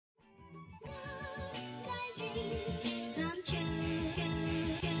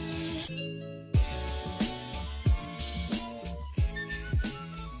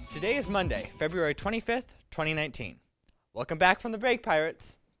Today is Monday, February 25th, 2019. Welcome back from the break,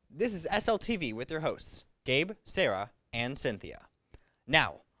 Pirates. This is SLTV with your hosts, Gabe, Sarah, and Cynthia.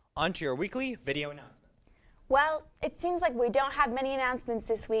 Now, on to your weekly video announcements. Well, it seems like we don't have many announcements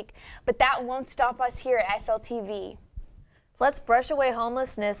this week, but that won't stop us here at SLTV. Let's brush away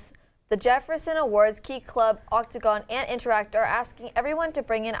homelessness. The Jefferson Awards, Key Club, Octagon, and Interact are asking everyone to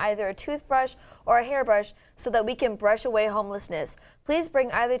bring in either a toothbrush or a hairbrush so that we can brush away homelessness. Please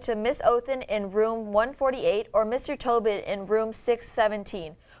bring either to Miss Othen in room 148 or Mr. Tobin in room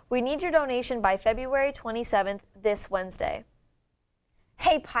 617. We need your donation by February 27th, this Wednesday.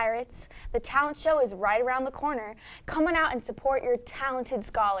 Hey Pirates, the talent show is right around the corner. Come on out and support your talented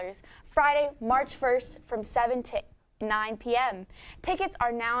scholars. Friday, March 1st from 7 to 9 p.m. Tickets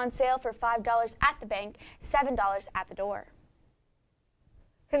are now on sale for $5 at the bank, $7 at the door.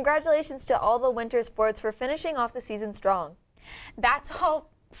 Congratulations to all the winter sports for finishing off the season strong. That's all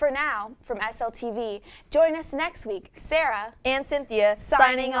for now from SLTV. Join us next week. Sarah and Cynthia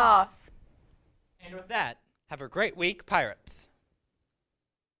signing off. And with that, have a great week, Pirates.